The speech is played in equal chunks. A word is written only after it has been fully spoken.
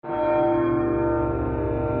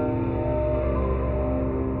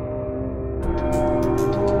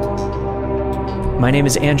My name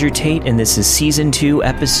is Andrew Tate, and this is Season 2,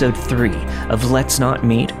 Episode 3 of Let's Not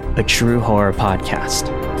Meet, a true horror podcast.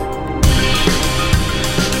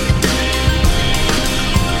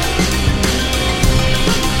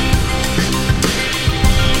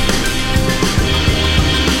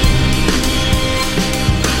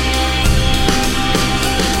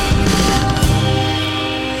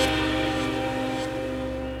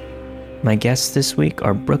 My guests this week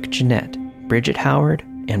are Brooke Jeanette, Bridget Howard,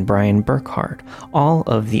 and Brian Burkhart, all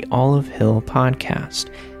of the Olive Hill Podcast.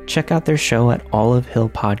 Check out their show at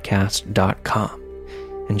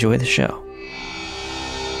olivehillpodcast.com. Enjoy the show.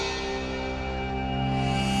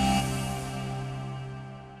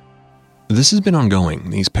 This has been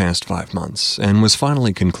ongoing these past 5 months and was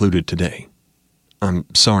finally concluded today. I'm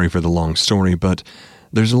sorry for the long story, but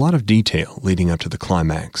there's a lot of detail leading up to the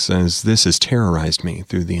climax, as this has terrorized me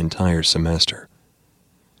through the entire semester.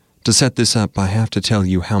 To set this up, I have to tell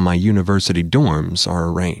you how my university dorms are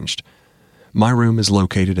arranged. My room is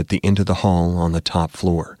located at the end of the hall on the top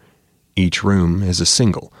floor. Each room is a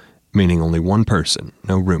single, meaning only one person,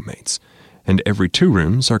 no roommates, and every 2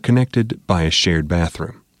 rooms are connected by a shared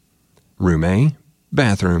bathroom. Room A,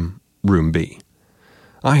 bathroom, Room B.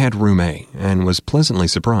 I had Room A and was pleasantly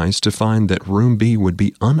surprised to find that Room B would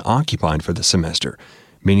be unoccupied for the semester,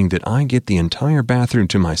 meaning that I get the entire bathroom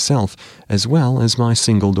to myself as well as my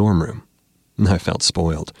single dorm room. I felt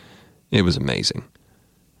spoiled. It was amazing.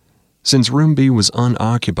 Since Room B was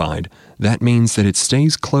unoccupied, that means that it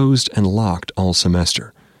stays closed and locked all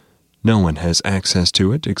semester. No one has access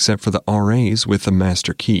to it except for the RAs with the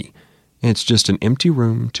master key. It's just an empty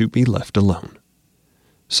room to be left alone.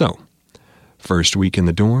 So, first week in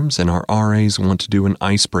the dorms, and our RAs want to do an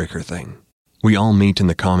icebreaker thing. We all meet in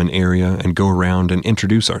the common area and go around and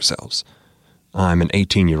introduce ourselves. I'm an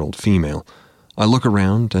 18-year-old female. I look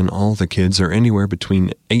around, and all the kids are anywhere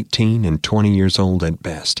between 18 and 20 years old at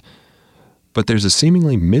best. But there's a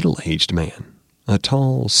seemingly middle-aged man, a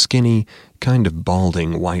tall, skinny, kind of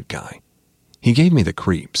balding white guy. He gave me the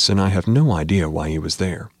creeps, and I have no idea why he was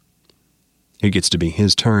there. It gets to be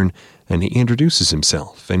his turn, and he introduces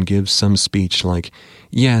himself and gives some speech like,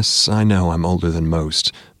 "Yes, I know I'm older than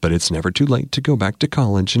most, but it's never too late to go back to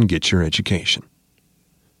college and get your education."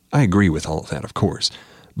 I agree with all of that, of course,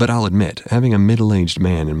 but I'll admit, having a middle-aged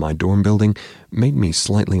man in my dorm building made me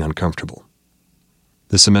slightly uncomfortable.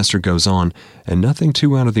 The semester goes on, and nothing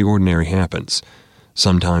too out of the ordinary happens.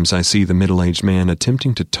 Sometimes I see the middle-aged man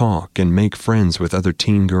attempting to talk and make friends with other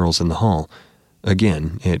teen girls in the hall.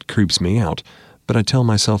 Again, it creeps me out, but I tell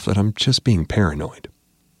myself that I'm just being paranoid.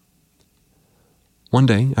 One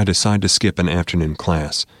day, I decide to skip an afternoon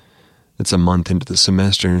class. It's a month into the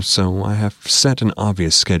semester, so I have set an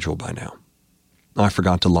obvious schedule by now. I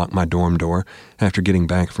forgot to lock my dorm door after getting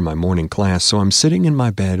back from my morning class, so I'm sitting in my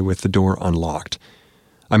bed with the door unlocked.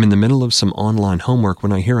 I'm in the middle of some online homework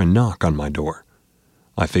when I hear a knock on my door.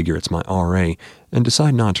 I figure it's my RA and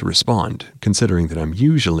decide not to respond, considering that I'm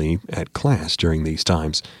usually at class during these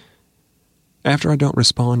times. After I don't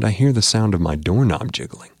respond, I hear the sound of my doorknob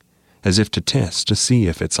jiggling, as if to test to see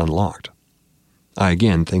if it's unlocked. I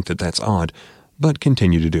again think that that's odd, but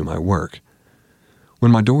continue to do my work.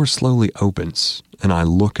 When my door slowly opens, and I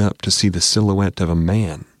look up to see the silhouette of a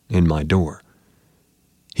man in my door.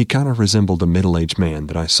 He kind of resembled the middle-aged man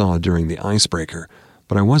that I saw during the icebreaker,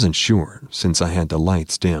 but I wasn't sure since I had the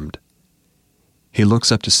lights dimmed. He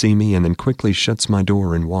looks up to see me and then quickly shuts my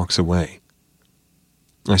door and walks away.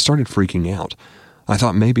 I started freaking out. I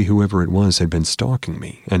thought maybe whoever it was had been stalking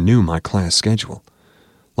me and knew my class schedule.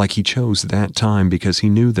 Like he chose that time because he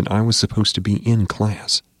knew that I was supposed to be in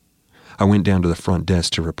class. I went down to the front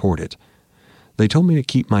desk to report it. They told me to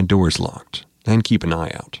keep my doors locked and keep an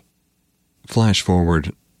eye out. Flash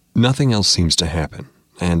forward, nothing else seems to happen,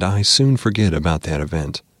 and I soon forget about that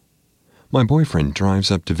event. My boyfriend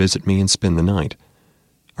drives up to visit me and spend the night.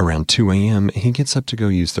 Around 2 a.m., he gets up to go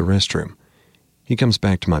use the restroom. He comes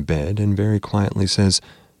back to my bed and very quietly says,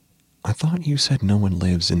 "I thought you said no one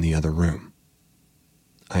lives in the other room."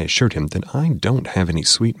 I assured him that I don't have any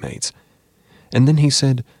suite mates. And then he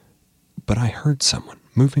said, "But I heard someone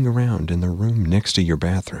moving around in the room next to your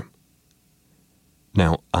bathroom."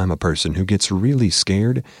 Now, I'm a person who gets really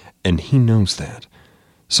scared, and he knows that.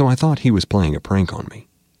 So I thought he was playing a prank on me.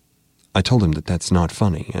 I told him that that's not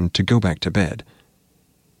funny and to go back to bed.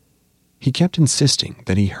 He kept insisting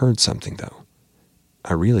that he heard something, though.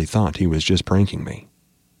 I really thought he was just pranking me.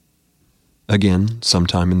 Again,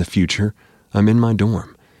 sometime in the future, I'm in my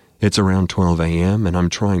dorm. It's around 12 a.m. and I'm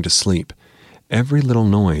trying to sleep. Every little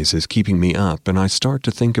noise is keeping me up, and I start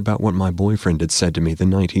to think about what my boyfriend had said to me the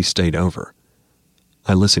night he stayed over.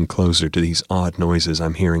 I listen closer to these odd noises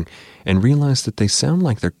I'm hearing and realize that they sound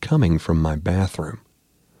like they're coming from my bathroom.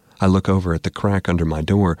 I look over at the crack under my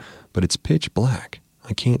door, but it's pitch black.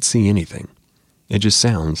 I can't see anything. It just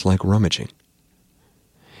sounds like rummaging.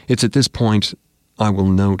 It's at this point I will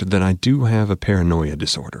note that I do have a paranoia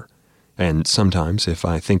disorder, and sometimes if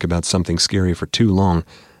I think about something scary for too long,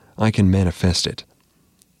 I can manifest it.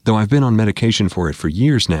 Though I've been on medication for it for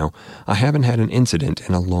years now, I haven't had an incident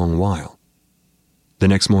in a long while. The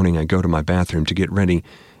next morning I go to my bathroom to get ready,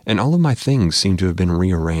 and all of my things seem to have been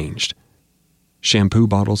rearranged. Shampoo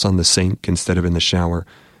bottles on the sink instead of in the shower,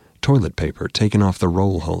 toilet paper taken off the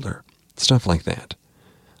roll holder, stuff like that.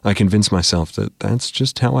 I convince myself that that's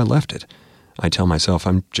just how I left it. I tell myself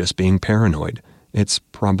I'm just being paranoid. It's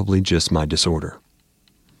probably just my disorder.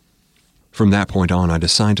 From that point on, I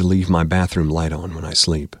decide to leave my bathroom light on when I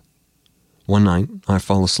sleep. One night, I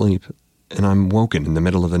fall asleep, and I'm woken in the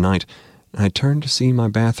middle of the night, and I turn to see my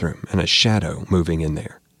bathroom and a shadow moving in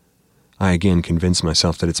there. I again convince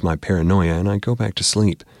myself that it's my paranoia, and I go back to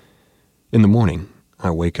sleep. In the morning,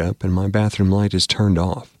 I wake up and my bathroom light is turned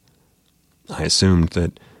off. I assumed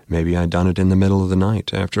that maybe I'd done it in the middle of the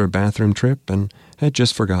night after a bathroom trip and had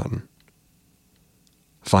just forgotten.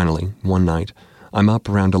 Finally, one night, I'm up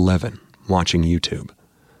around 11, watching YouTube.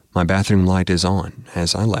 My bathroom light is on,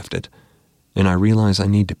 as I left it, and I realize I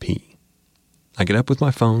need to pee. I get up with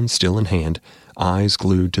my phone still in hand, eyes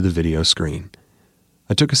glued to the video screen.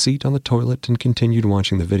 I took a seat on the toilet and continued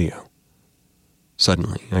watching the video.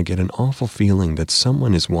 Suddenly, I get an awful feeling that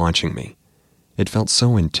someone is watching me. It felt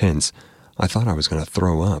so intense, I thought I was going to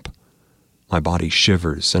throw up. My body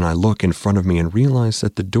shivers, and I look in front of me and realize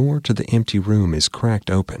that the door to the empty room is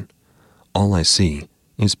cracked open. All I see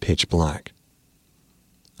is pitch black.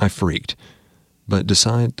 I freaked, but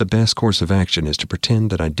decide the best course of action is to pretend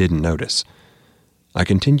that I didn't notice. I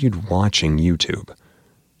continued watching YouTube.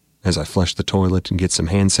 As I flush the toilet and get some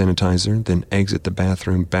hand sanitizer, then exit the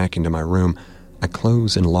bathroom back into my room, I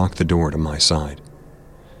close and lock the door to my side.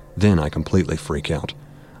 Then I completely freak out.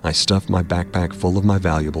 I stuff my backpack full of my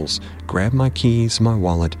valuables, grab my keys, my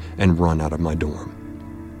wallet, and run out of my dorm.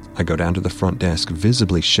 I go down to the front desk,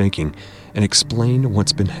 visibly shaking, and explain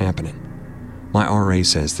what's been happening. My RA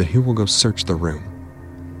says that he will go search the room.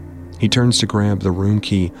 He turns to grab the room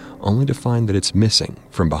key, only to find that it's missing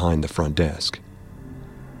from behind the front desk.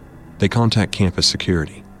 They contact campus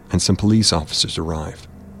security, and some police officers arrive.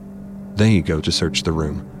 They go to search the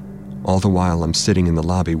room. All the while I'm sitting in the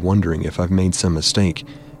lobby wondering if I've made some mistake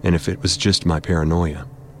and if it was just my paranoia.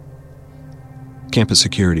 Campus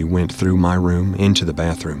security went through my room into the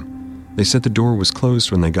bathroom. They said the door was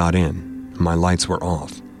closed when they got in, and my lights were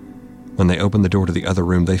off. When they opened the door to the other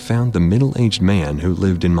room, they found the middle-aged man who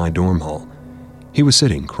lived in my dorm hall. He was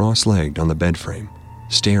sitting cross-legged on the bed frame,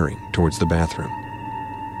 staring towards the bathroom.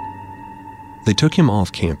 They took him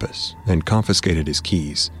off campus and confiscated his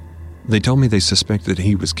keys. They told me they suspected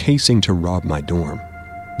he was casing to rob my dorm,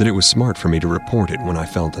 that it was smart for me to report it when I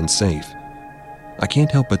felt unsafe. I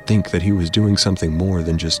can't help but think that he was doing something more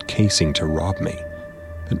than just casing to rob me,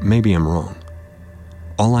 but maybe I'm wrong.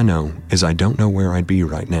 All I know is I don't know where I'd be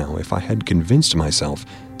right now if I had convinced myself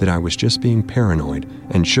that I was just being paranoid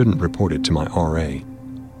and shouldn't report it to my RA.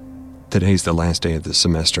 Today's the last day of the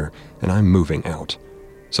semester, and I'm moving out.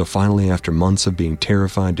 So finally, after months of being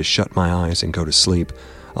terrified to shut my eyes and go to sleep,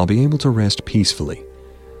 I'll be able to rest peacefully.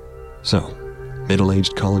 So,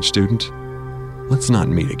 middle-aged college student, let's not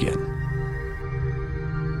meet again.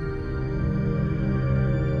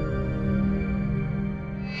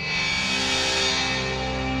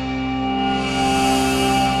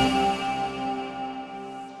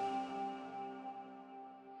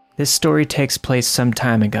 This story takes place some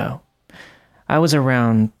time ago. I was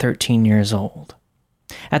around 13 years old.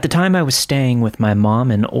 At the time, I was staying with my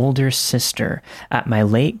mom and older sister at my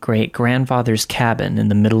late great-grandfather's cabin in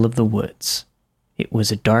the middle of the woods. It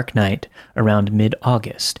was a dark night around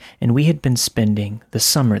mid-August, and we had been spending the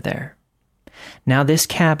summer there. Now, this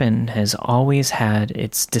cabin has always had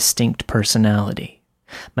its distinct personality.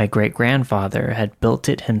 My great-grandfather had built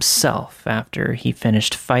it himself after he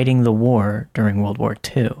finished fighting the war during World War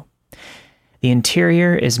II. The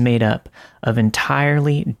interior is made up of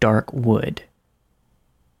entirely dark wood.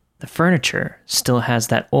 The furniture still has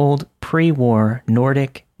that old pre-war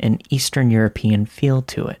Nordic and Eastern European feel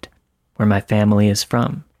to it, where my family is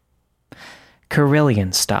from.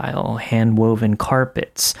 Carillion-style hand-woven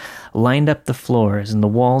carpets lined up the floors, and the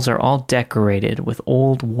walls are all decorated with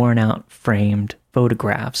old, worn-out framed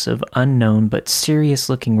photographs of unknown but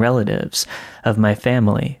serious-looking relatives of my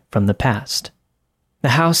family from the past. The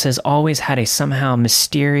house has always had a somehow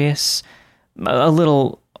mysterious, a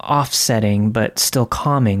little offsetting but still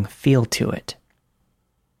calming feel to it.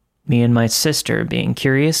 Me and my sister, being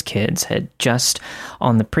curious kids, had just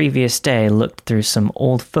on the previous day looked through some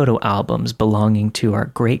old photo albums belonging to our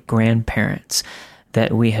great-grandparents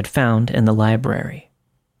that we had found in the library.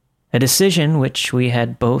 A decision which we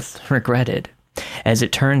had both regretted. As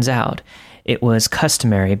it turns out, it was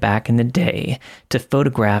customary back in the day to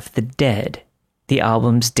photograph the dead. The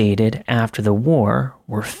albums dated after the war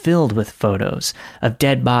were filled with photos of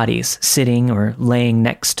dead bodies sitting or laying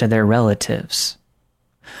next to their relatives.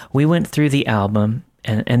 We went through the album,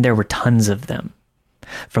 and there were tons of them.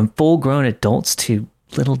 From full-grown adults to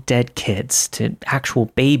little dead kids to actual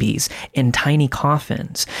babies in tiny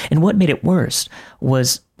coffins. And what made it worse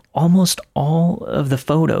was almost all of the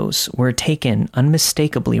photos were taken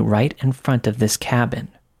unmistakably right in front of this cabin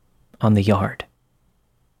on the yard.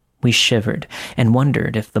 We shivered and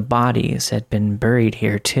wondered if the bodies had been buried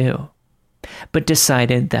here too, but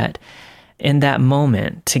decided that in that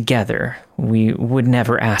moment together, we would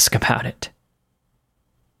never ask about it.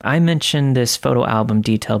 I mention this photo album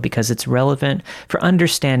detail because it's relevant for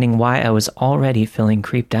understanding why I was already feeling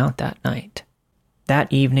creeped out that night.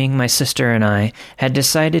 That evening, my sister and I had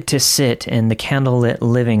decided to sit in the candlelit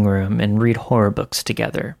living room and read horror books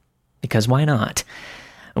together. Because why not?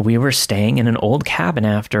 We were staying in an old cabin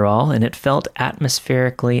after all, and it felt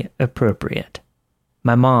atmospherically appropriate.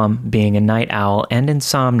 My mom, being a night owl and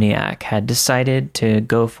insomniac, had decided to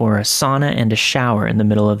go for a sauna and a shower in the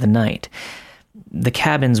middle of the night. The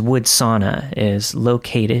cabin's wood sauna is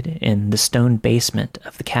located in the stone basement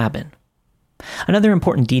of the cabin. Another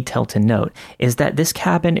important detail to note is that this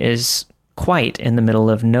cabin is quite in the middle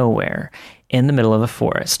of nowhere, in the middle of a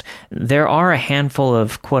forest. There are a handful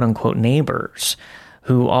of quote-unquote neighbors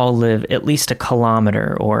who all live at least a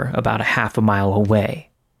kilometer or about a half a mile away.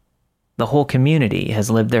 The whole community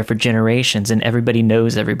has lived there for generations and everybody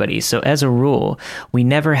knows everybody, so as a rule, we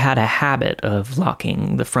never had a habit of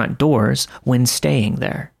locking the front doors when staying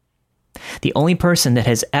there. The only person that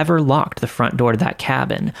has ever locked the front door to that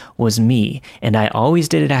cabin was me, and I always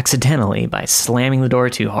did it accidentally by slamming the door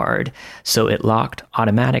too hard, so it locked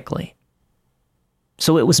automatically.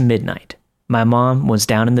 So it was midnight. My mom was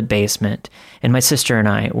down in the basement, and my sister and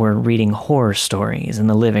I were reading horror stories in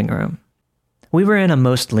the living room. We were in a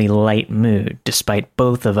mostly light mood, despite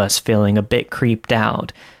both of us feeling a bit creeped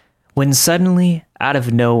out, when suddenly, out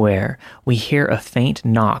of nowhere, we hear a faint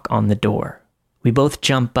knock on the door. We both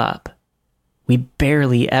jump up. We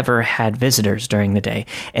barely ever had visitors during the day,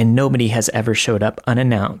 and nobody has ever showed up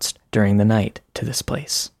unannounced during the night to this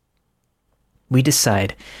place. We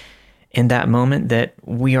decide in that moment that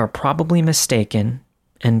we are probably mistaken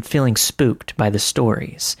and feeling spooked by the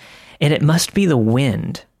stories, and it must be the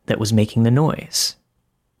wind that was making the noise.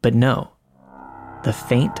 But no, the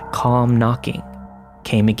faint, calm knocking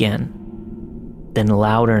came again. Then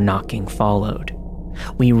louder knocking followed.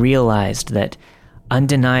 We realized that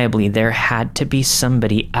undeniably there had to be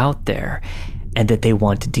somebody out there and that they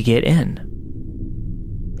wanted to get in.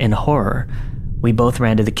 In horror, we both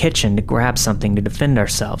ran to the kitchen to grab something to defend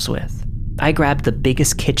ourselves with. I grabbed the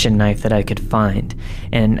biggest kitchen knife that I could find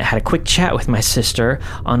and had a quick chat with my sister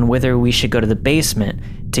on whether we should go to the basement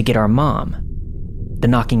to get our mom. The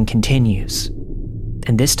knocking continues.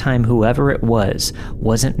 And this time whoever it was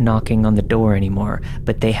wasn't knocking on the door anymore,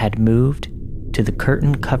 but they had moved to the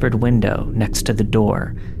curtain-covered window next to the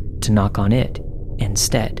door to knock on it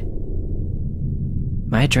instead.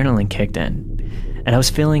 My adrenaline kicked in, and I was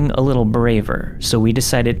feeling a little braver, so we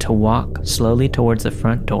decided to walk slowly towards the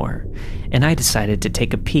front door, and I decided to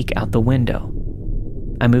take a peek out the window.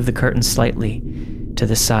 I moved the curtain slightly to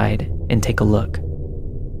the side and take a look.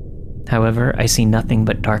 However, I see nothing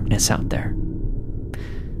but darkness out there.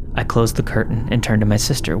 I closed the curtain and turned to my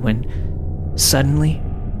sister when suddenly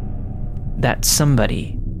that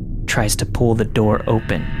somebody tries to pull the door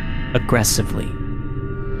open aggressively.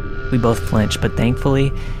 We both flinched, but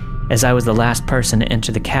thankfully, as I was the last person to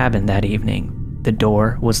enter the cabin that evening, the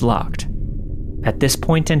door was locked. At this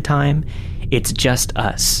point in time, it's just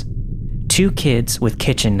us. 2 kids with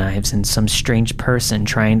kitchen knives and some strange person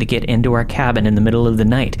trying to get into our cabin in the middle of the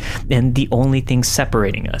night, and the only thing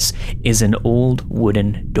separating us is an old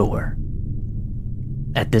wooden door.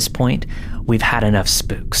 At this point, we've had enough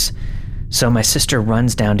spooks. So my sister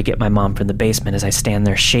runs down to get my mom from the basement as I stand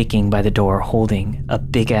there shaking by the door holding a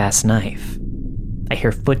big-ass knife. I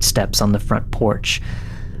hear footsteps on the front porch,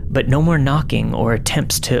 but no more knocking or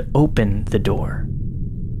attempts to open the door.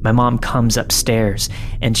 My mom comes upstairs,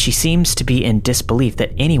 and she seems to be in disbelief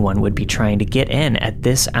that anyone would be trying to get in at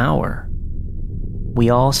this hour. We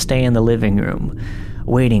all stay in the living room,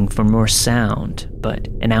 waiting for more sound, but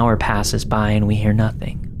an hour passes by and we hear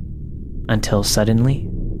nothing. until suddenly,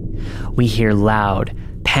 we hear loud,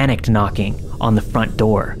 panicked knocking on the front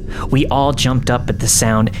door. We all jumped up at the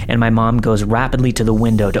sound, and my mom goes rapidly to the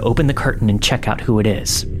window to open the curtain and check out who it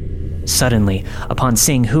is. Suddenly, upon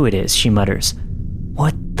seeing who it is, she mutters,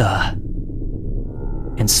 "What the?"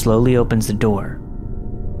 and slowly opens the door.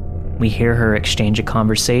 We hear her exchange a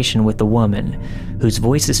conversation with a woman whose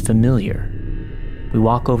voice is familiar. We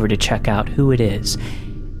walk over to check out who it is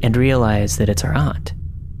and realize that it's our aunt,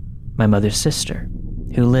 my mother's sister,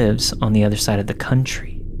 who lives on the other side of the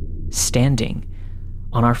country, standing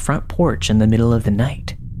on our front porch in the middle of the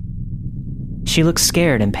night. She looks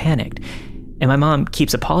scared and panicked, and my mom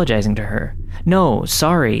keeps apologizing to her. "No,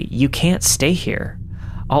 sorry, you can't stay here.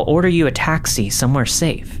 I'll order you a taxi somewhere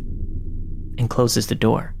safe," and closes the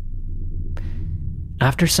door.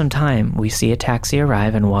 After some time, we see a taxi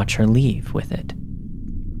arrive and watch her leave with it.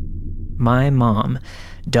 My mom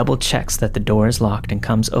double checks that the door is locked and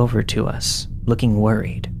comes over to us, looking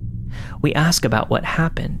worried. We ask about what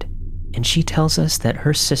happened, and she tells us that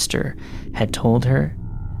her sister had told her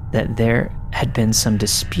that there had been some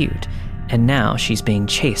dispute, and now she's being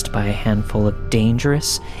chased by a handful of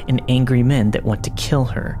dangerous and angry men that want to kill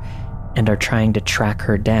her and are trying to track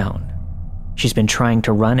her down. She's been trying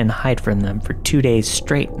to run and hide from them for 2 days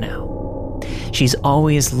straight now. She's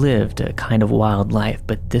always lived a kind of wild life,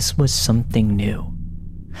 but this was something new.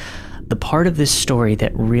 The part of this story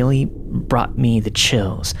that really brought me the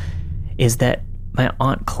chills is that my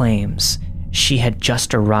aunt claims she had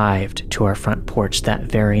just arrived to our front porch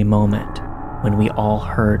that very moment when we all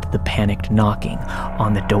heard the panicked knocking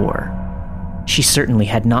on the door. She certainly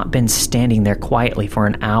had not been standing there quietly for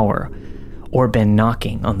an hour or been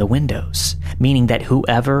knocking on the windows, meaning that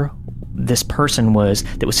whoever this person was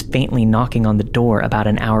that was faintly knocking on the door about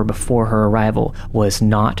an hour before her arrival was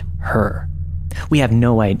not her. We have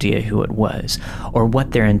no idea who it was or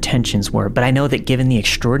what their intentions were, but I know that given the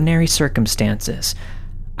extraordinary circumstances,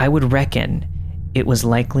 I would reckon it was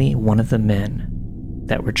likely one of the men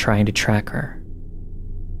that were trying to track her.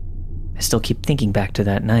 I still keep thinking back to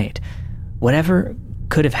that night. Whatever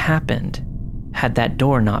could have happened had that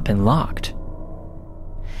door not been locked.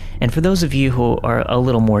 And for those of you who are a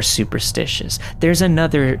little more superstitious, there's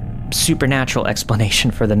another supernatural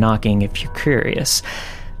explanation for the knocking if you're curious.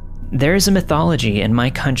 There is a mythology in my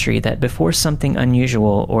country that before something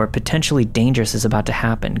unusual or potentially dangerous is about to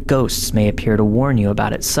happen, ghosts may appear to warn you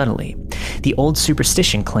about it subtly. The old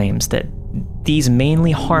superstition claims that these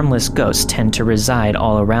mainly harmless ghosts tend to reside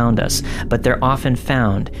all around us, but they're often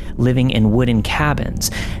found living in wooden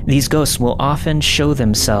cabins. These ghosts will often show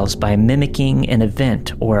themselves by mimicking an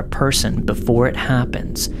event or a person before it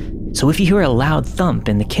happens. So if you hear a loud thump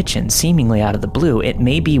in the kitchen, seemingly out of the blue, it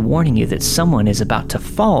may be warning you that someone is about to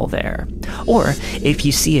fall there. Or if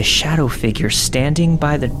you see a shadow figure standing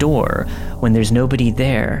by the door when there's nobody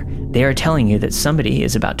there, they are telling you that somebody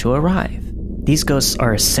is about to arrive. These ghosts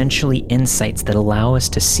are essentially insights that allow us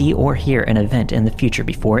to see or hear an event in the future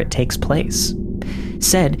before it takes place,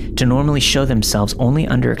 said to normally show themselves only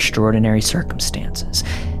under extraordinary circumstances.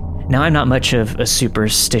 Now, I'm not much of a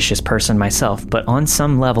superstitious person myself, but on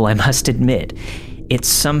some level, I must admit, it's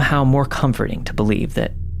somehow more comforting to believe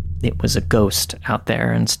that it was a ghost out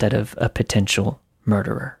there instead of a potential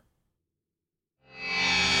murderer.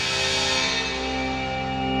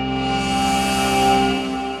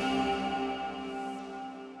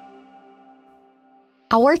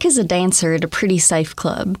 I work as a dancer at a pretty safe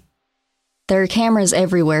club. There are cameras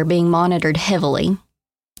everywhere being monitored heavily.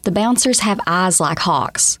 The bouncers have eyes like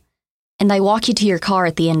hawks, and they walk you to your car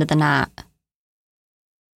at the end of the night.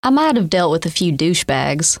 I might have dealt with a few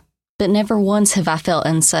douchebags, but never once have I felt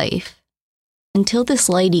unsafe. Until this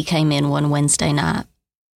lady came in one Wednesday night.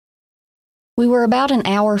 We were about an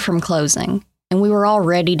hour from closing, and we were all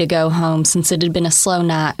ready to go home since it had been a slow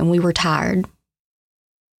night and we were tired.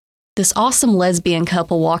 This awesome lesbian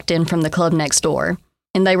couple walked in from the club next door,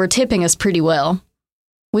 and they were tipping us pretty well.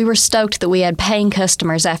 We were stoked that we had paying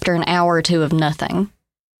customers after an hour or two of nothing.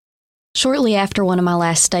 Shortly after one of my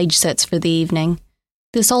last stage sets for the evening,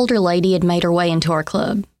 this older lady had made her way into our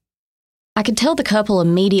club. I could tell the couple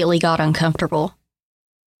immediately got uncomfortable.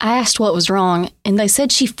 I asked what was wrong, and they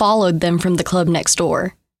said she followed them from the club next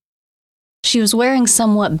door. She was wearing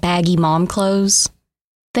somewhat baggy mom clothes.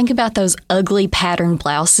 Think about those ugly patterned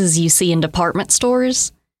blouses you see in department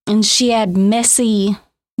stores. And she had messy,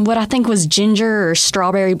 what I think was ginger or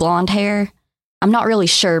strawberry blonde hair. I'm not really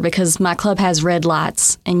sure because my club has red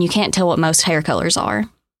lights and you can't tell what most hair colors are.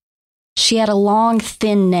 She had a long,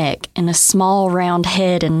 thin neck and a small, round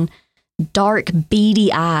head and dark,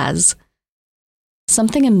 beady eyes.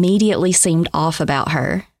 Something immediately seemed off about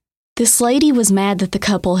her. This lady was mad that the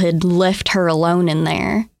couple had left her alone in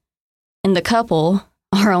there. And the couple,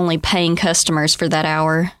 our only paying customers for that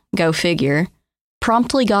hour, go figure,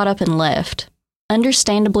 promptly got up and left,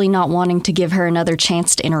 understandably not wanting to give her another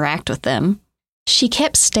chance to interact with them. She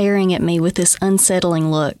kept staring at me with this unsettling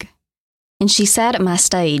look, and she sat at my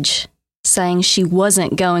stage, saying she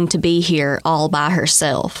wasn't going to be here all by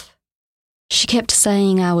herself. She kept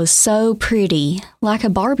saying I was so pretty, like a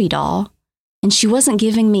Barbie doll, and she wasn't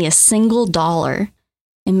giving me a single dollar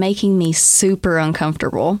and making me super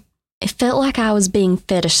uncomfortable. It felt like I was being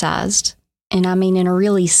fetishized, and I mean in a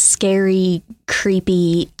really scary,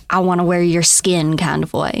 creepy, I want to wear your skin kind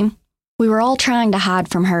of way. We were all trying to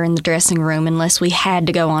hide from her in the dressing room unless we had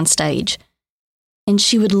to go on stage, and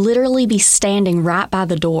she would literally be standing right by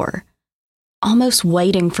the door, almost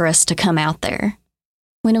waiting for us to come out there.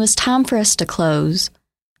 When it was time for us to close,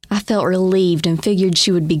 I felt relieved and figured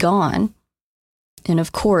she would be gone. And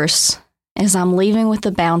of course, as I'm leaving with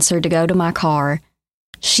the bouncer to go to my car,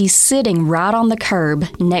 she's sitting right on the curb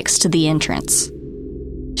next to the entrance.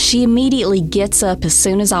 She immediately gets up as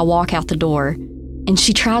soon as I walk out the door, and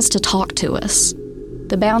she tries to talk to us.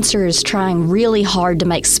 The bouncer is trying really hard to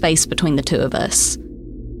make space between the two of us.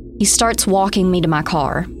 He starts walking me to my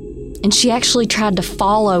car, and she actually tried to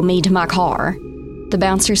follow me to my car. The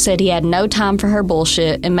bouncer said he had no time for her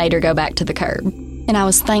bullshit and made her go back to the curb, and I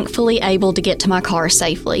was thankfully able to get to my car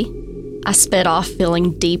safely. I sped off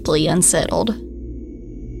feeling deeply unsettled.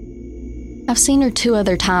 I've seen her 2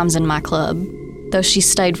 other times in my club, though she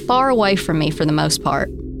stayed far away from me for the most part.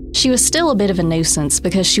 She was still a bit of a nuisance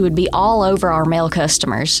because she would be all over our male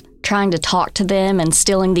customers, trying to talk to them and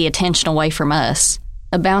stealing the attention away from us.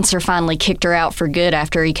 A bouncer finally kicked her out for good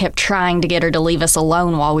after he kept trying to get her to leave us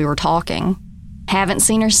alone while we were talking. Haven't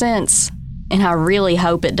seen her since, and I really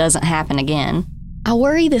hope it doesn't happen again. I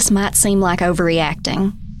worry this might seem like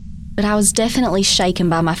overreacting, but I was definitely shaken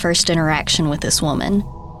by my first interaction with this woman.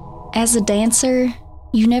 As a dancer,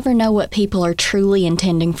 you never know what people are truly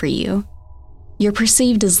intending for you. You're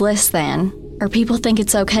perceived as less than, or people think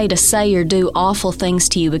it's okay to say or do awful things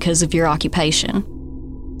to you because of your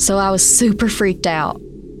occupation. So I was super freaked out,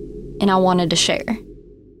 and I wanted to share.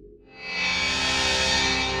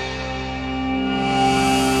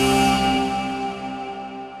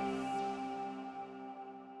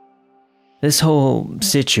 This whole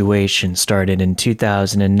situation started in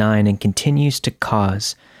 2009 and continues to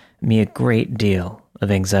cause me a great deal of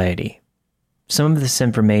anxiety. Some of this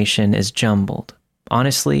information is jumbled.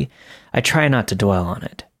 Honestly, I try not to dwell on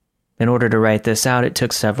it. In order to write this out, it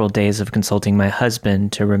took several days of consulting my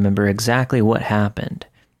husband to remember exactly what happened.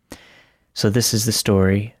 So this is the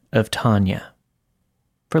story of Tanya.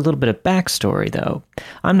 For a little bit of backstory, though,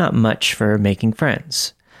 I'm not much for making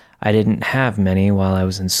friends. I didn't have many while I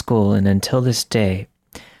was in school, and until this day,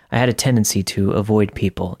 I had a tendency to avoid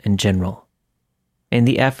people in general. In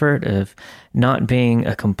the effort of not being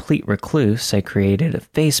a complete recluse, I created a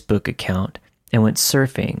Facebook account and went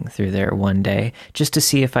surfing through there one day just to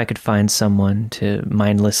see if I could find someone to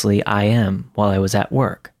mindlessly IM while I was at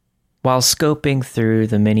work. While scoping through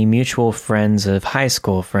the many mutual friends of high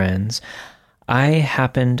school friends, I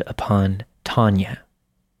happened upon Tanya.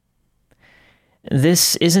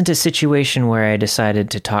 This isn't a situation where I decided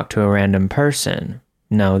to talk to a random person.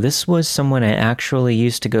 No, this was someone I actually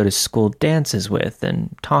used to go to school dances with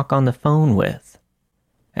and talk on the phone with.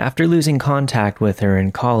 After losing contact with her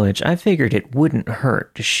in college, I figured it wouldn't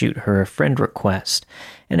hurt to shoot her a friend request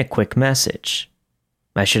and a quick message.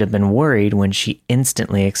 I should have been worried when she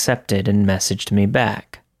instantly accepted and messaged me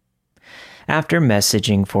back. After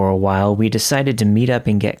messaging for a while, we decided to meet up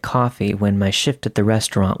and get coffee when my shift at the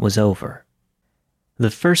restaurant was over. The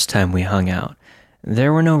first time we hung out,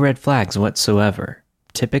 there were no red flags whatsoever.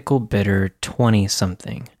 Typical bitter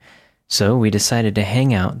 20-something. So we decided to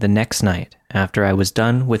hang out the next night after I was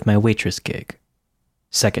done with my waitress gig.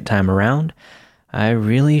 Second time around, I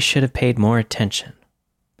really should have paid more attention.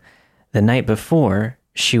 The night before,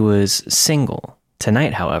 she was single.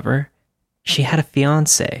 Tonight, however, she had a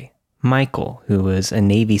fiancé, Michael, who was a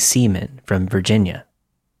Navy seaman from Virginia.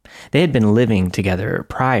 They had been living together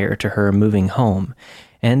prior to her moving home,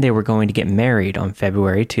 and they were going to get married on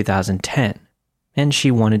February 2010. And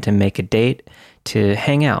she wanted to make a date to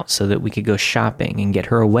hang out so that we could go shopping and get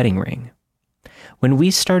her a wedding ring. When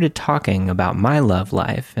we started talking about my love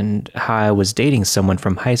life and how I was dating someone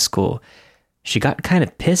from high school, she got kind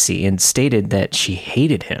of pissy and stated that she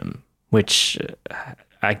hated him, which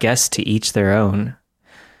I guess to each their own.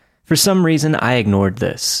 For some reason, I ignored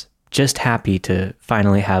this, just happy to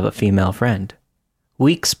finally have a female friend.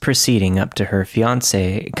 Weeks preceding up to her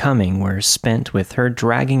fiancé coming were spent with her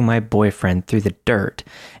dragging my boyfriend through the dirt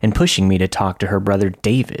and pushing me to talk to her brother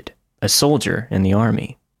David, a soldier in the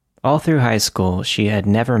army. All through high school, she had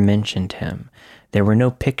never mentioned him. There were no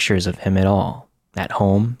pictures of him at all. At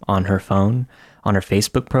home, on her phone, on her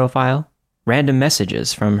Facebook profile, random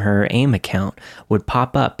messages from her AIM account would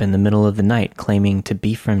pop up in the middle of the night claiming to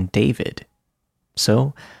be from David.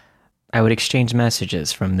 So, I would exchange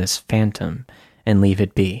messages from this phantom and leave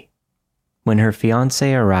it be. When her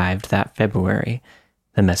fiancé arrived that February,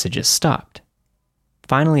 the messages stopped.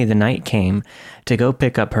 Finally, the night came to go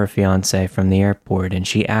pick up her fiancé from the airport, and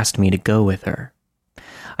she asked me to go with her.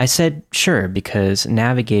 I said sure, because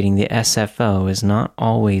navigating the SFO is not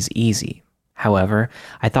always easy. However,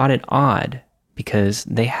 I thought it odd because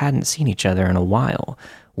they hadn't seen each other in a while.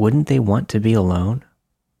 Wouldn't they want to be alone?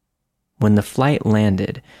 When the flight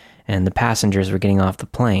landed and the passengers were getting off the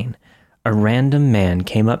plane, a random man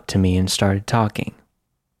came up to me and started talking.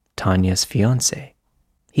 Tanya's fiancé.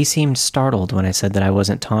 He seemed startled when I said that I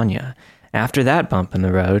wasn't Tanya. After that bump in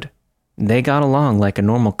the road, they got along like a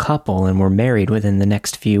normal couple and were married within the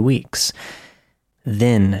next few weeks.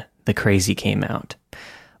 Then the crazy came out.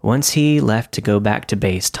 Once he left to go back to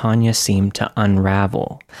base, Tanya seemed to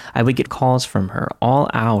unravel. I would get calls from her all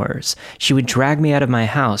hours. She would drag me out of my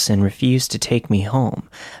house and refuse to take me home.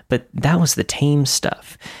 But that was the tame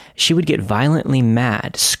stuff. She would get violently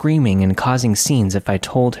mad, screaming and causing scenes if I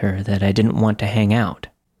told her that I didn't want to hang out.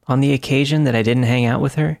 On the occasion that I didn't hang out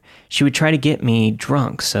with her, she would try to get me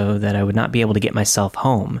drunk so that I would not be able to get myself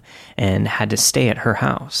home and had to stay at her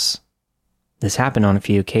house. This happened on a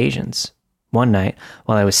few occasions. One night,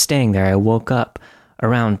 while I was staying there, I woke up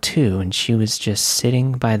around 2 and she was just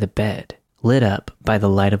sitting by the bed, lit up by the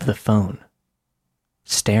light of the phone,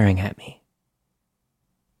 staring at me.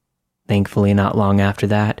 Thankfully, not long after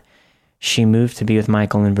that, she moved to be with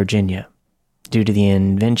Michael in Virginia. Due to the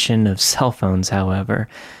invention of cell phones, however,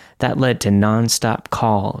 that led to nonstop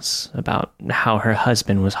calls about how her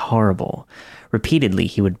husband was horrible. Repeatedly,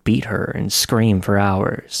 he would beat her and scream for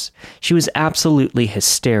hours. She was absolutely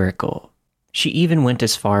hysterical. She even went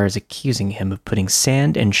as far as accusing him of putting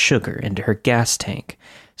sand and sugar into her gas tank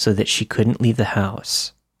so that she couldn't leave the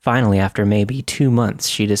house. Finally, after maybe 2 months,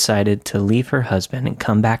 she decided to leave her husband and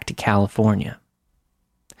come back to California.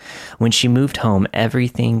 When she moved home,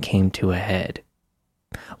 everything came to a head.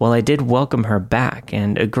 While I did welcome her back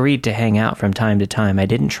and agreed to hang out from time to time, I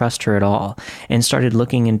didn't trust her at all and started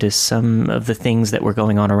looking into some of the things that were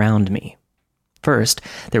going on around me. First,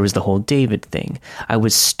 there was the whole David thing. I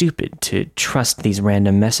was stupid to trust these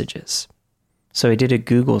random messages. So I did a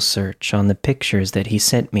Google search on the pictures that he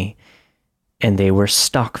sent me, and they were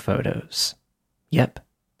stock photos. Yep,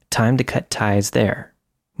 time to cut ties there.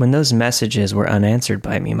 When those messages were unanswered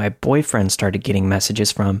by me, my boyfriend started getting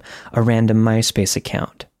messages from a random MySpace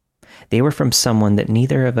account. They were from someone that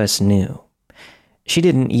neither of us knew. She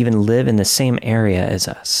didn't even live in the same area as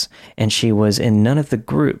us, and she was in none of the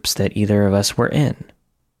groups that either of us were in.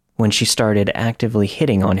 When she started actively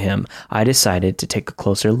hitting on him, I decided to take a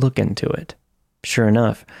closer look into it. Sure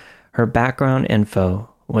enough, her background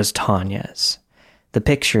info was Tanya's. The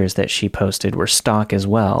pictures that she posted were stock as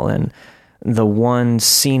well, and the one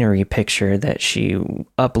scenery picture that she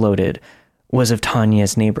uploaded was of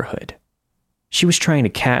Tanya's neighborhood. She was trying to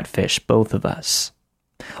catfish both of us.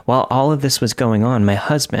 While all of this was going on, my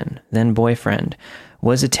husband, then boyfriend,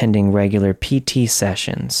 was attending regular PT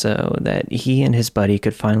sessions so that he and his buddy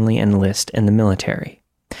could finally enlist in the military.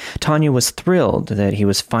 Tanya was thrilled that he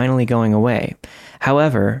was finally going away.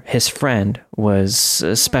 However, his friend was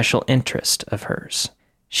a special interest of hers.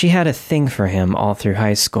 She had a thing for him all through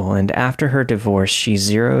high school, and after her divorce, she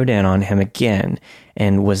zeroed in on him again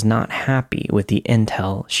and was not happy with the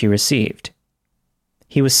intel she received.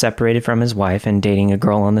 He was separated from his wife and dating a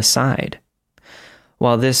girl on the side.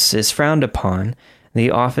 While this is frowned upon,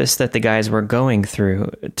 the office that the guys were going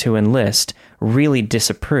through to enlist really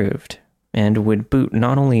disapproved and would boot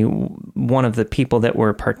not only one of the people that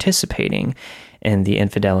were participating in the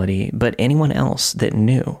infidelity, but anyone else that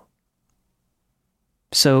knew.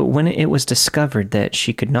 So when it was discovered that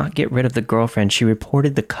she could not get rid of the girlfriend, she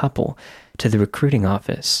reported the couple to the recruiting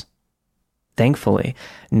office. Thankfully,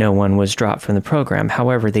 no one was dropped from the program.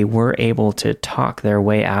 However, they were able to talk their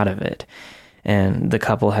way out of it, and the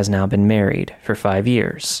couple has now been married for 5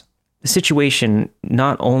 years. The situation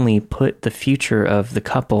not only put the future of the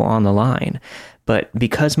couple on the line, but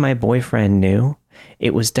because my boyfriend knew,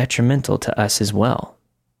 it was detrimental to us as well.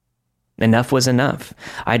 Enough was enough.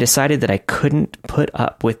 I decided that I couldn't put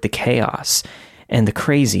up with the chaos and the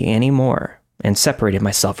crazy anymore and separated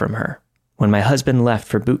myself from her. When my husband left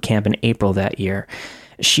for boot camp in April that year,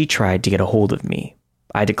 she tried to get a hold of me.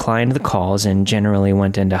 I declined the calls and generally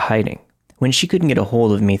went into hiding. When she couldn't get a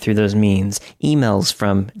hold of me through those means, emails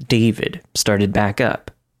from David started back up.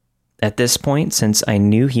 At this point, since I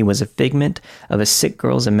knew he was a figment of a sick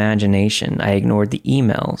girl's imagination, I ignored the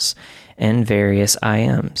emails and various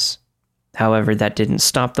IMs. However, that didn't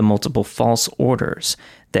stop the multiple false orders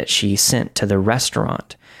that she sent to the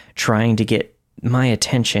restaurant, trying to get my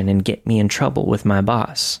attention and get me in trouble with my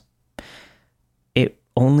boss. It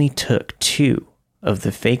only took 2 of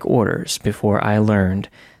the fake orders before I learned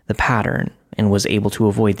the pattern and was able to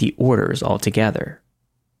avoid the orders altogether.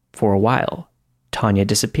 For a while, Tanya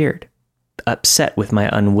disappeared. Upset with my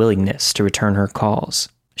unwillingness to return her calls,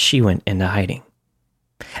 she went into hiding.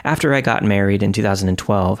 After I got married in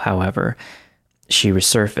 2012, however, she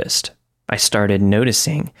resurfaced. I started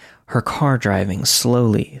noticing her car driving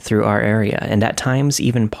slowly through our area and at times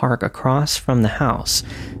even park across from the house,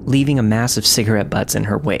 leaving a mass of cigarette butts in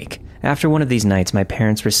her wake. After one of these nights, my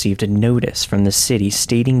parents received a notice from the city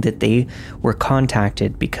stating that they were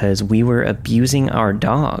contacted because we were abusing our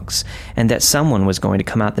dogs and that someone was going to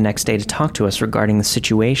come out the next day to talk to us regarding the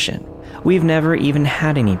situation. We've never even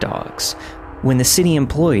had any dogs. When the city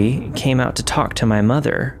employee came out to talk to my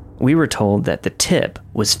mother, we were told that the tip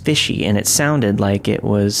was fishy and it sounded like it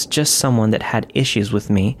was just someone that had issues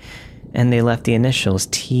with me, and they left the initials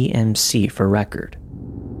TMC for record.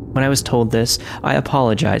 When I was told this, I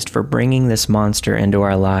apologized for bringing this monster into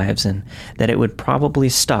our lives and that it would probably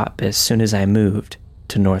stop as soon as I moved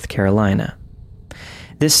to North Carolina.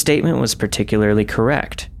 This statement was particularly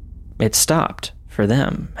correct. It stopped for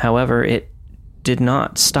them. However, it did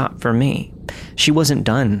not stop for me. She wasn't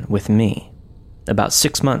done with me. About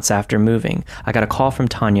 6 months after moving, I got a call from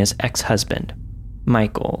Tanya's ex-husband,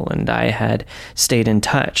 Michael, and I had stayed in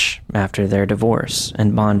touch after their divorce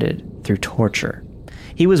and bonded through torture.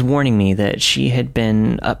 He was warning me that she had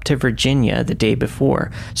been up to Virginia the day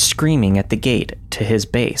before, screaming at the gate to his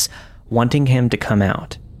base, wanting him to come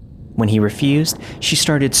out. When he refused, she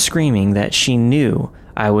started screaming that she knew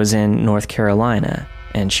I was in North Carolina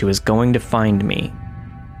and she was going to find me.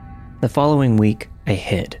 The following week, I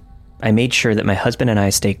hid. I made sure that my husband and I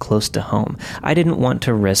stayed close to home. I didn't want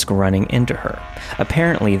to risk running into her.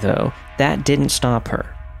 Apparently, though, that didn't stop her.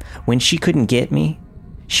 When she couldn't get me,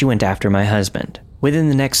 she went after my husband. Within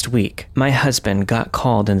the next week, my husband got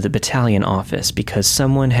called into the battalion office because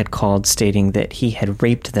someone had called stating that he had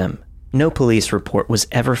raped them. No police report was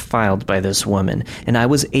ever filed by this woman, and I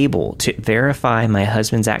was able to verify my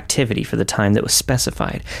husband's activity for the time that was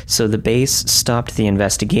specified, so the base stopped the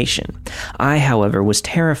investigation. I, however, was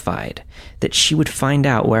terrified that she would find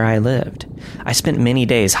out where I lived. I spent many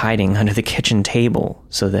days hiding under the kitchen table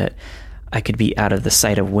so that I could be out of the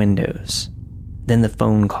sight of windows. Then the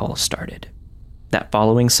phone call started. That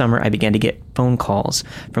following summer, I began to get phone calls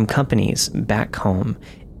from companies back home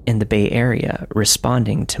in the Bay Area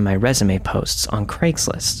responding to my resume posts on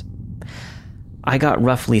Craigslist. I got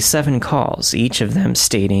roughly 7 calls, each of them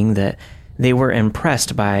stating that they were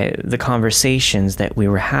impressed by the conversations that we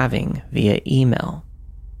were having via email.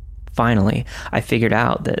 Finally, I figured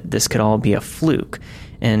out that this could all be a fluke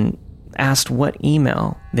and asked what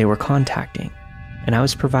email they were contacting, and I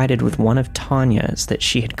was provided with one of Tanya's that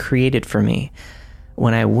she had created for me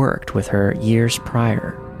when I worked with her years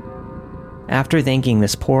prior. After thanking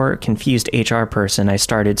this poor, confused HR person, I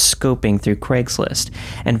started scoping through Craigslist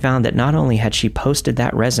and found that not only had she posted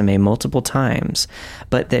that resume multiple times,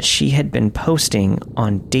 but that she had been posting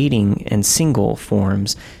on dating and single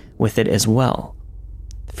forums with it as well.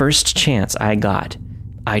 First chance I got,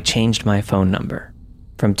 I changed my phone number.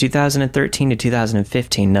 From 2013 to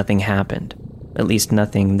 2015, nothing happened. At least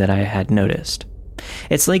nothing that I had noticed.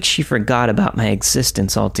 It's like she forgot about my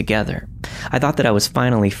existence altogether. I thought that I was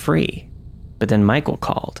finally free. But then Michael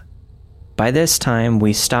called. By this time,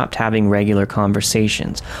 we stopped having regular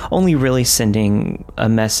conversations, only really sending a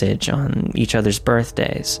message on each other's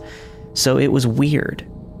birthdays. So it was weird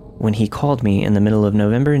when he called me in the middle of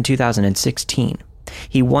November in 2016.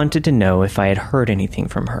 He wanted to know if I had heard anything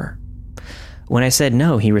from her. When I said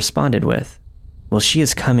no, he responded with, "Well, she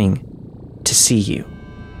is coming to see you."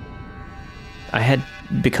 I had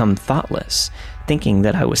become thoughtless, thinking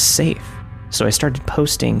that I was safe. So I started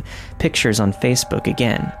posting pictures on Facebook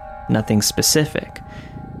again, nothing specific,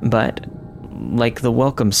 but like the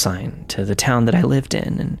welcome sign to the town that I lived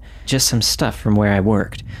in and just some stuff from where I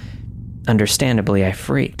worked. Understandably, I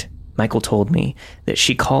freaked. Michael told me that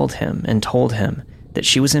she called him and told him that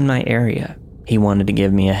she was in my area. He wanted to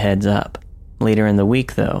give me a heads up. Later in the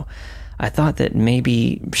week, though, I thought that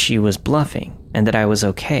maybe she was bluffing and that I was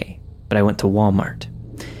okay, but I went to Walmart.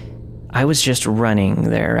 I was just running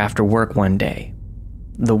there after work one day.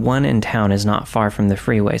 The one in town is not far from the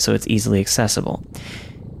freeway, so it's easily accessible.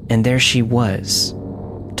 And there she was,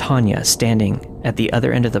 Tanya, standing at the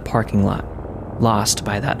other end of the parking lot, lost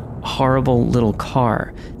by that horrible little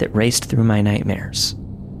car that raced through my nightmares.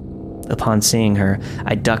 Upon seeing her,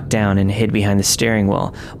 I ducked down and hid behind the steering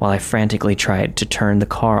wheel while I frantically tried to turn the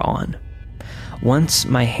car on. Once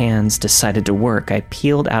my hands decided to work, I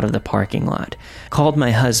peeled out of the parking lot, called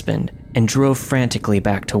my husband, and drove frantically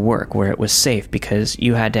back to work where it was safe because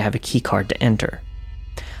you had to have a key card to enter.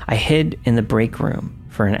 I hid in the break room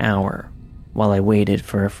for an hour while I waited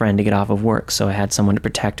for a friend to get off of work so I had someone to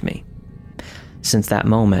protect me. Since that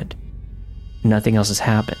moment, nothing else has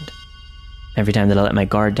happened. Every time that I let my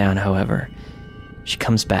guard down, however, she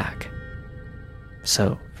comes back.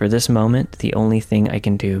 So, for this moment, the only thing I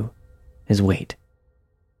can do is wait.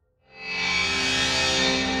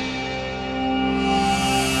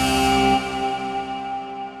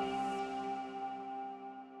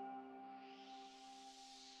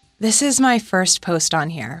 This is my first post on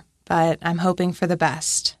here, but I'm hoping for the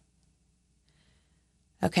best.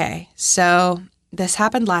 Okay, so this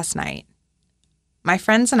happened last night. My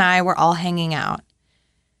friends and I were all hanging out,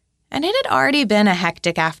 and it had already been a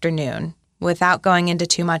hectic afternoon. Without going into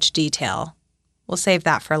too much detail, we'll save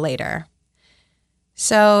that for later.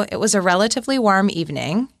 So it was a relatively warm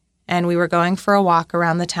evening, and we were going for a walk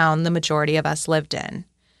around the town the majority of us lived in,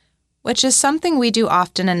 which is something we do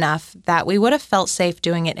often enough that we would have felt safe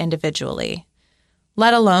doing it individually,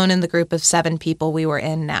 let alone in the group of 7 people we were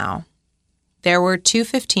in now. There were 2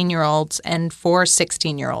 15-year-olds and 4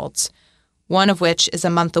 16-year-olds, one of which is a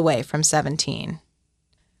month away from 17.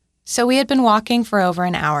 So we had been walking for over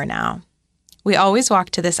an hour now. We always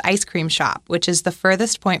walk to this ice cream shop, which is the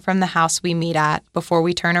furthest point from the house we meet at before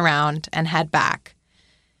we turn around and head back.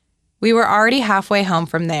 We were already halfway home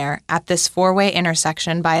from there at this 4-way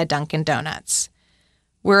intersection by a Dunkin' Donuts.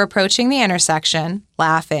 We're approaching the intersection,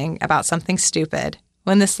 laughing about something stupid,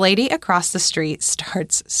 when this lady across the street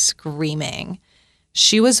starts screaming.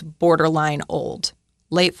 She was borderline old,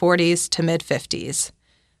 late 40s to mid 50s.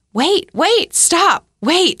 Wait, stop,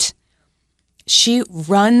 wait! She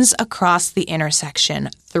runs across the intersection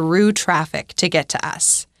through traffic to get to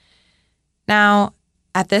us. Now,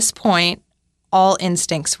 at this point, all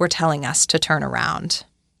instincts were telling us to turn around.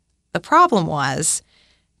 The problem was,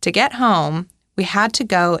 to get home, we had to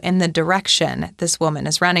go in the direction this woman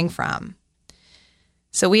is running from.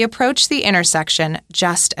 So we approach the intersection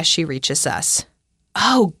just as she reaches us.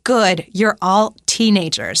 Oh, good, you're all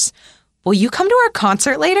teenagers. Will you come to our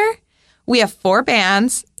concert later? We have 4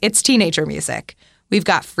 bands. It's teenager music. We've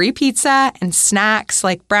got free pizza and snacks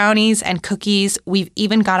like brownies and cookies. We've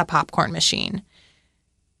even got a popcorn machine.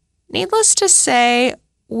 Needless to say,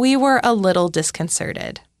 we were a little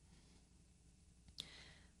disconcerted.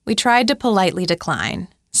 We tried to politely decline,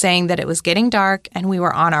 saying that it was getting dark and we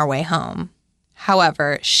were on our way home.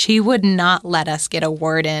 However, she would not let us get a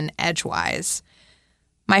word in edgewise.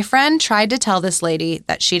 My friend tried to tell this lady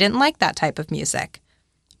that she didn't like that type of music,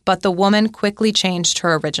 but the woman quickly changed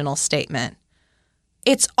her original statement.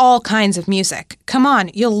 It's all kinds of music. Come on,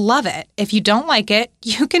 you'll love it. If you don't like it,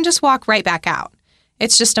 you can just walk right back out.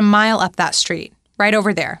 It's just a mile up that street, right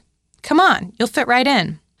over there. Come on, you'll fit right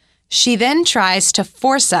in. She then tries to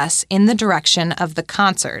force us in the direction of the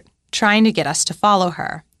concert, trying to get us to follow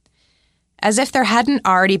her. As if there hadn't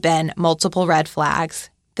already been multiple red flags,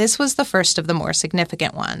 this was the first of the more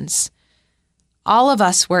significant ones. All of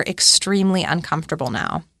us were extremely uncomfortable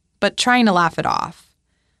now, but trying to laugh it off.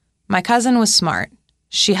 My cousin was smart.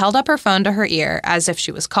 She held up her phone to her ear as if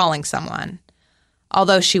she was calling someone.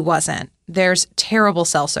 Although she wasn't, there's terrible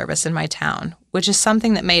cell service in my town, which is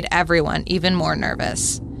something that made everyone even more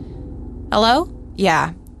nervous. Hello?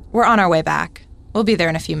 Yeah, we're on our way back. We'll be there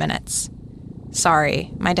in a few minutes.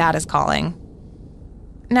 Sorry, my dad is calling.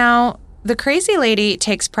 Now, the crazy lady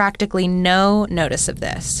takes practically no notice of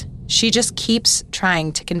this. She just keeps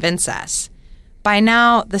trying to convince us. By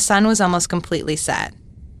now, the sun was almost completely set.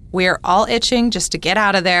 We're all itching just to get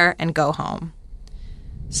out of there and go home.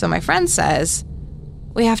 So my friend says,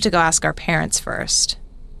 we have to go ask our parents first.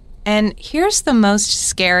 And here's the most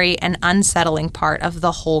scary and unsettling part of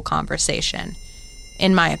the whole conversation,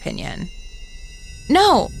 in my opinion.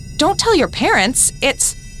 No, don't tell your parents.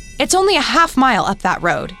 It's only a half mile up that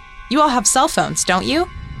road. You all have cell phones, don't you?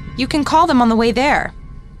 You can call them on the way there.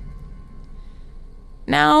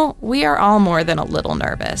 Now, we are all more than a little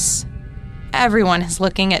nervous. Everyone is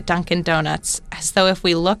looking at Dunkin' Donuts as though if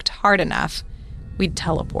we looked hard enough, we'd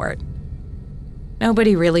teleport.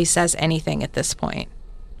 Nobody really says anything at this point.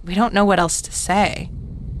 We don't know what else to say.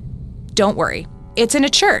 Don't worry, it's in a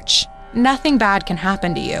church. Nothing bad can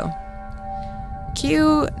happen to you.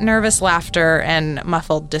 Cue nervous laughter and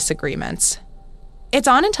muffled disagreements. It's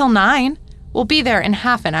on until 9. We'll be there in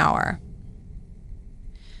half an hour.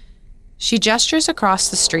 She gestures across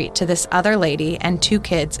the street to this other lady and 2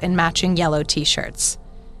 kids in matching yellow t-shirts.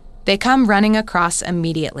 They come running across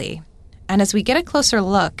immediately, and as we get a closer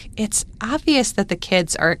look, it's obvious that the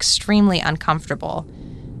kids are extremely uncomfortable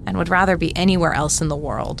and would rather be anywhere else in the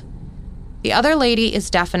world. The other lady is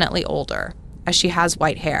definitely older, as she has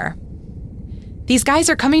white hair. These guys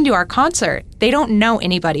are coming to our concert. They don't know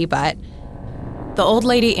anybody but... The old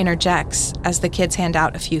lady interjects as the kids hand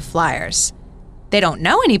out a few flyers. They don't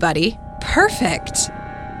know anybody? Perfect!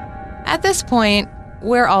 At this point,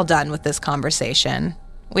 we're all done with this conversation.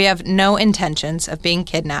 We have no intentions of being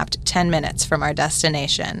kidnapped 10 minutes from our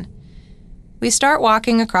destination. We start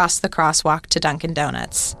walking across the crosswalk to Dunkin'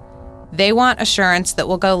 Donuts. They want assurance that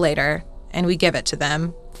we'll go later, and we give it to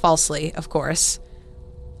them, falsely, of course.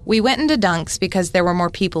 We went into Dunk's because there were more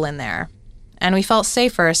people in there, and we felt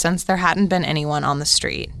safer since there hadn't been anyone on the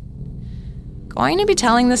street. Going to be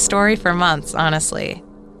telling this story for months, honestly.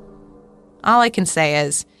 All I can say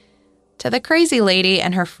is, to the crazy lady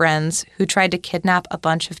and her friends who tried to kidnap a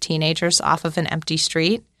bunch of teenagers off of an empty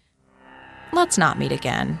street, let's not meet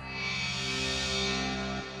again.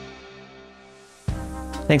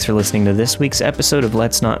 Thanks for listening to this week's episode of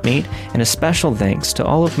Let's Not Meet, and a special thanks to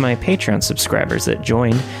all of my Patreon subscribers that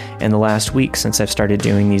joined in the last week since I've started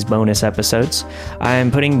doing these bonus episodes. I'm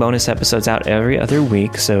putting bonus episodes out every other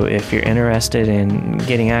week, so if you're interested in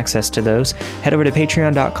getting access to those, head over to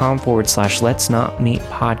patreon.com/Let's Not Meet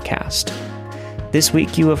podcast. This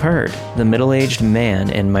week you have heard The Middle-Aged Man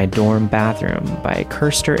in My Dorm Bathroom by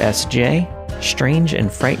Kirster S.J., Strange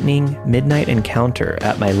and Frightening Midnight Encounter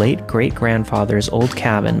at My Late Great-Grandfather's Old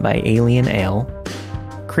Cabin by Alien Ale,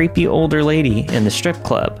 Creepy Older Lady in the Strip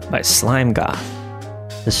Club by Slime Goth,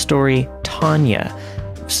 the story Tanya,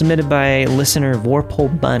 submitted by listener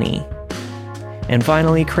Vorpal Bunny, and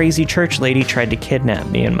finally Crazy Church Lady Tried to Kidnap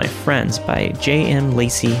Me and My Friends by J.M.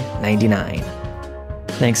 Lacey 99.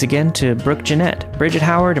 Thanks again to Brooke Jeanette, Bridget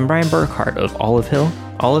Howard, and Brian Burkhart of Olive Hill.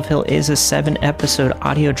 Olive Hill is a 7-episode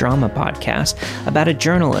audio drama podcast about a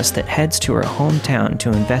journalist that heads to her hometown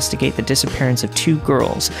to investigate the disappearance of 2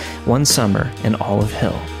 girls one summer in Olive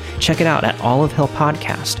Hill. Check it out at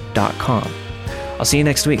olivehillpodcast.com. I'll see you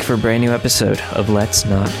next week for a brand new episode of Let's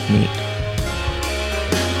Not Meet.